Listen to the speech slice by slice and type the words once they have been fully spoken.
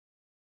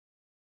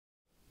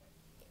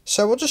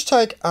So we'll just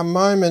take a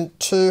moment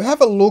to have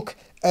a look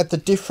at the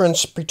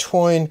difference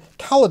between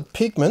coloured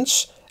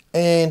pigments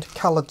and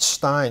coloured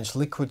stains,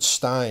 liquid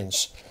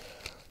stains.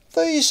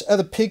 These are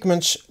the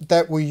pigments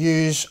that we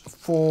use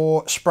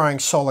for spraying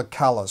solid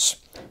colours.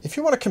 If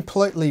you want to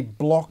completely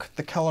block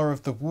the colour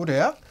of the wood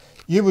out,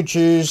 you would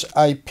use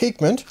a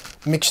pigment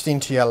mixed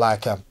into your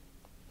lacquer.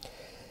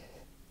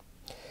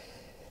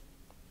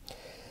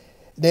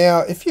 Now,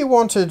 if you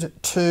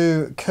wanted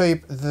to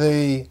keep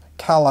the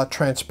colour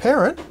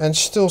transparent and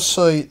still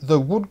see the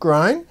wood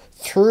grain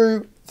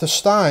through the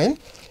stain,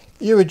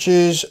 you would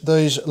use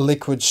these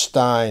liquid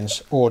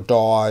stains or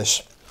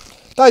dyes.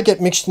 They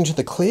get mixed into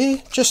the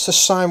clear just the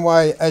same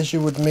way as you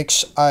would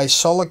mix a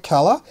solid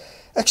colour,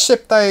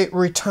 except they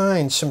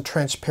retain some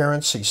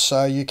transparency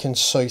so you can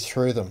see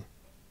through them.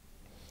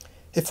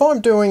 If I'm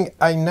doing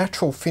a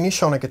natural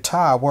finish on a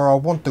guitar where I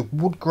want the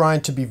wood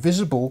grain to be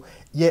visible,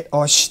 yet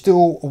I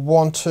still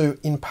want to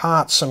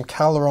impart some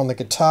colour on the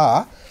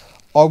guitar,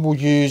 I will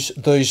use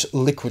these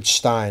liquid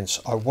stains.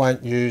 I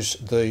won't use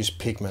these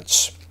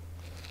pigments.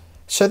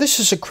 So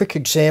this is a quick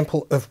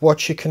example of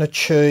what you can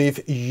achieve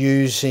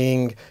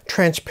using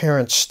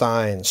transparent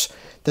stains.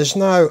 There's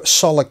no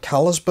solid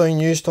colours being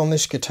used on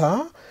this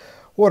guitar.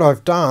 What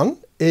I've done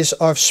is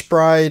I've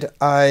sprayed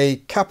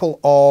a couple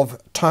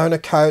of toner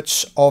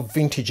coats of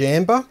vintage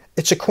amber.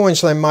 It's a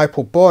Queensland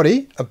maple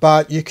body,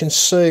 but you can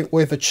see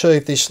we've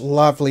achieved this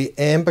lovely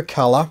amber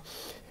colour.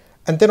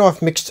 And then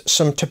I've mixed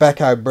some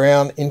tobacco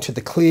brown into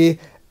the clear,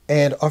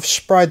 and I've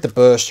sprayed the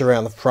burst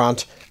around the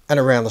front and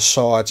around the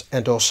sides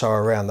and also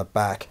around the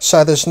back.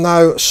 So there's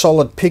no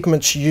solid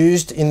pigments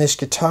used in this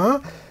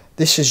guitar.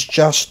 This is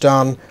just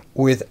done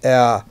with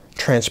our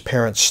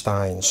transparent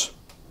stains.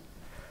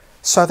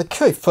 So the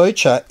key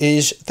feature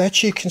is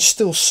that you can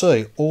still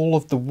see all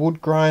of the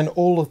wood grain,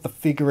 all of the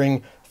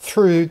figuring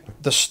through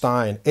the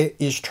stain. It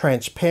is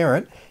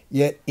transparent,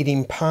 yet it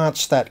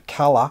imparts that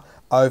colour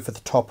over the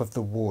top of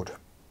the wood.